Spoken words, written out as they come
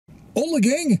Hola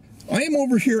gang, I am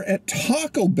over here at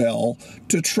Taco Bell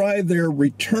to try their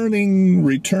returning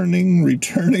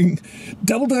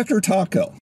double-decker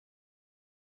taco.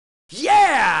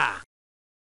 Yeah!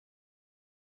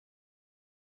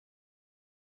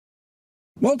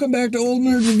 Welcome back to Old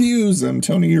Nerd Reviews. I'm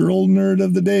Tony, your old nerd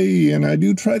of the day, and I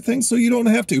do try things so you don't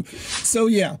have to. So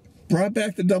yeah, brought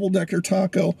back the double-decker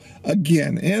taco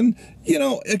again. And, you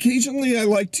know, occasionally I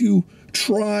like to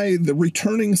try the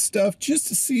returning stuff just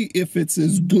to see if it's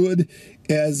as good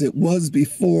as it was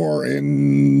before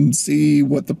and see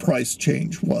what the price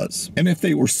change was. And if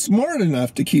they were smart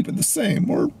enough to keep it the same,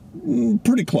 or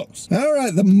pretty close. All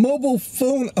right, the mobile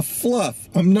phone of FLUFF.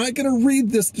 I'm not going to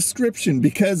read this description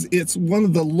because it's one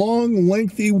of the long,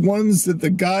 lengthy ones that the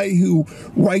guy who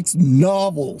writes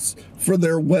novels for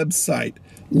their website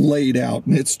laid out.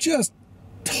 And it's just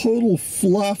total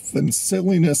fluff and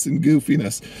silliness and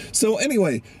goofiness. So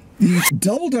anyway, the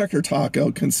double-decker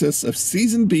taco consists of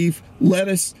seasoned beef,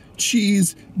 lettuce,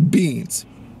 cheese, beans.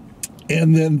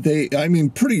 And then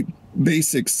pretty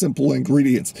basic, simple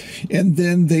ingredients. And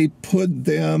then they put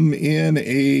them in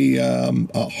a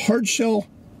hard shell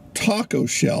taco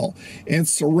shell and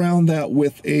surround that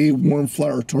with a warm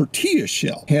flour tortilla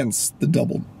shell, hence the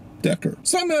double-decker.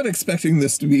 So I'm not expecting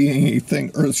this to be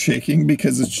anything earth-shaking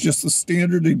because it's just the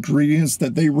standard ingredients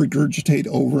that they regurgitate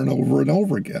over and over and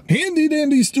over again. Handy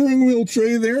dandy steering wheel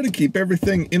tray there to keep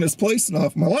everything in its place and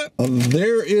off my lap.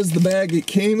 There is the bag it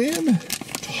came in.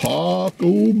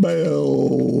 Taco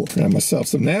Bell. Got myself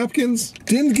some napkins.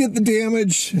 Didn't get the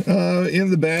damage in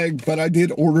the bag, but I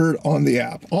did order it on the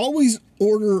app. Always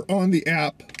order on the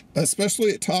app,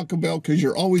 especially at Taco Bell, because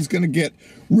you're always going to get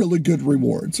really good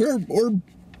rewards, or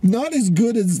not as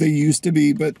good as they used to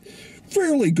be, but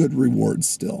fairly good rewards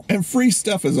still. And free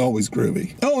stuff is always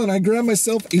groovy. Oh, and I grabbed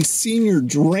myself a senior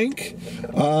drink.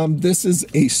 This is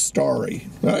a Starry.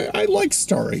 I like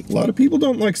Starry. A lot of people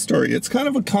don't like Starry. It's kind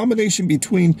of a combination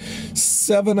between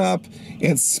 7-Up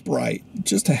and Sprite.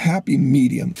 Just a happy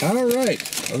medium. All right,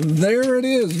 there it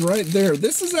is right there.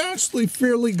 This is actually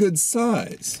fairly good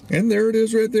size. And there it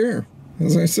is right there.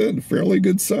 As I said, fairly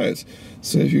good size.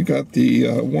 So you got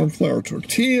the warm flour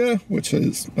tortilla, which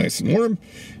is nice and warm.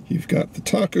 You've got the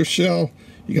taco shell.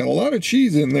 You got a lot of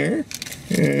cheese in there,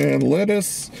 and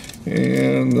lettuce,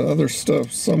 and the other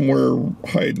stuff somewhere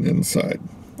hiding inside.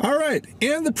 All right,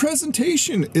 and the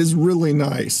presentation is really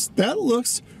nice. That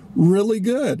looks really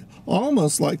good,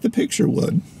 almost like the picture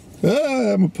would.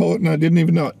 I'm a poet and I didn't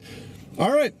even know it.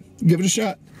 All right, give it a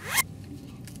shot.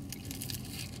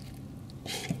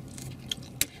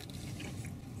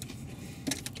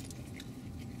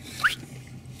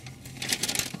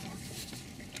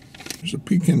 There's a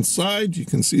peek inside. You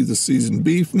can see the seasoned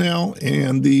beef now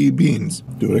and the beans.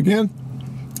 Do it again.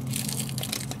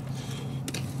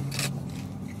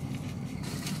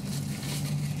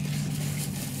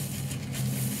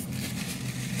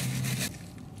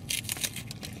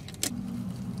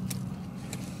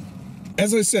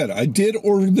 As I said, I did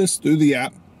order this through the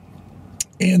app,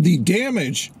 and the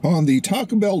damage on the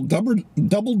Taco Bell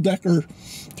double-decker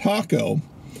taco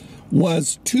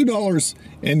was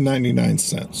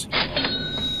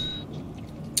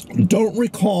 $2.99. Don't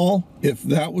recall if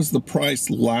that was the price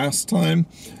last time,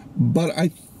 but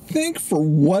I think for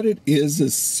what it is,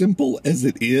 as simple as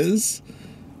it is,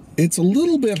 it's a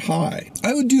little bit high.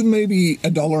 I would do maybe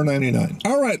 $1.99.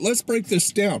 All right, let's break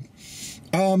this down.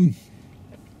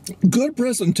 Good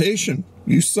presentation.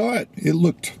 You saw it. It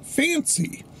looked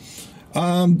fancy.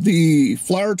 The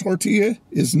flour tortilla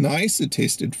is nice. It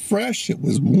tasted fresh. It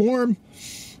was warm.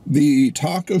 The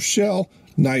taco shell,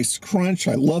 nice crunch.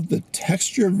 I love the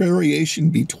texture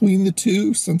variation between the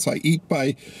two, since I eat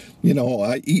by,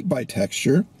 I eat by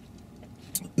texture.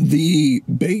 The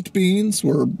baked beans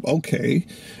were okay.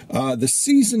 The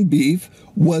seasoned beef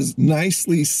was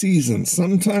nicely seasoned.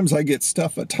 Sometimes I get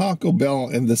stuff at Taco Bell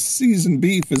and the seasoned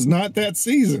beef is not that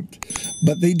seasoned,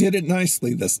 but they did it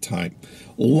nicely this time.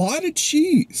 A lot of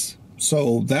cheese,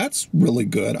 so that's really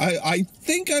good. I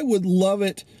think I would love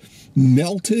it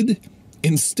melted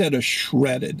instead of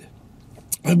shredded.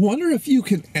 I wonder if you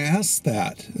can ask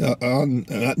that on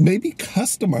maybe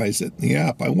customize it in the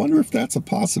app. I wonder if that's a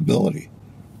possibility.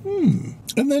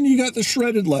 And then you got the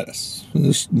shredded lettuce,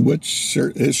 which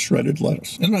is shredded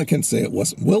lettuce. And I can say it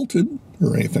wasn't wilted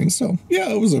or anything, so yeah,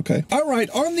 it was okay. All right,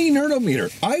 on the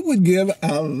Nerdometer, I would give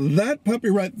that puppy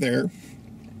right there,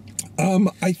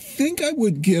 I think I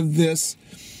would give this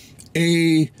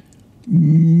a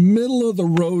middle of the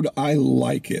road, I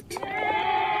like it.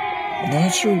 I'm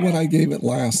not sure what I gave it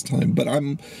last time, but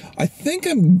I think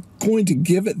I'm going to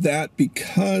give it that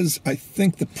because I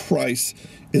think the price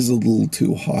is a little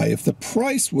too high. If the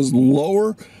price was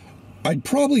lower, I'd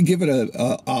probably give it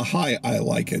a high I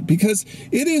like it, because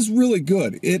it is really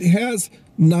good. It has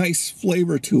nice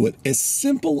flavor to it. As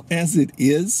simple as it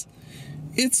is,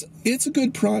 it's a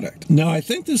good product. Now, I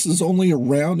think this is only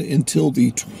around until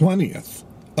the 20th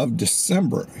of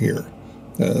December here,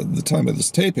 the time of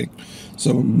this taping.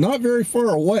 So not very far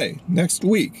away, next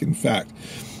week, in fact.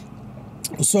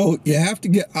 So you have to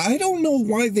get, I don't know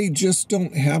why they just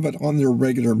don't have it on their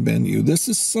regular menu. This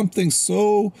is something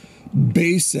so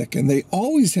basic, and they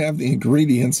always have the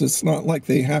ingredients. It's not like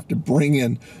they have to bring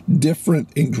in different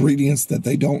ingredients that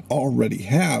they don't already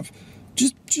have.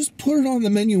 Just put it on the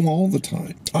menu all the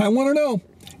time. I want to know,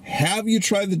 have you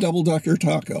tried the Double Decker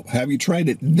Taco? Have you tried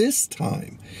it this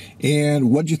time? And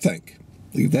what'd you think?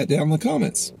 Leave that down in the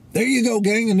comments. There you go,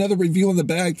 gang. Another review in the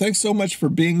bag. Thanks so much for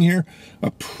being here.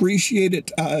 Appreciate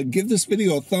it. Give this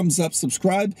video a thumbs up.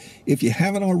 Subscribe if you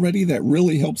haven't already. That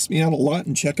really helps me out a lot.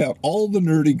 And check out all the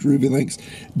nerdy, groovy links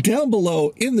down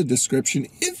below in the description.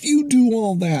 If you do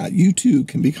all that, you too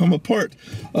can become a part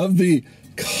of the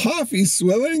coffee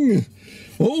swilling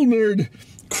old nerd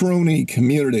crony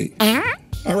community.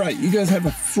 All right, you guys have a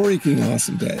freaking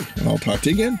awesome day. And I'll talk to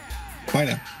you again. Bye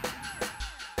now.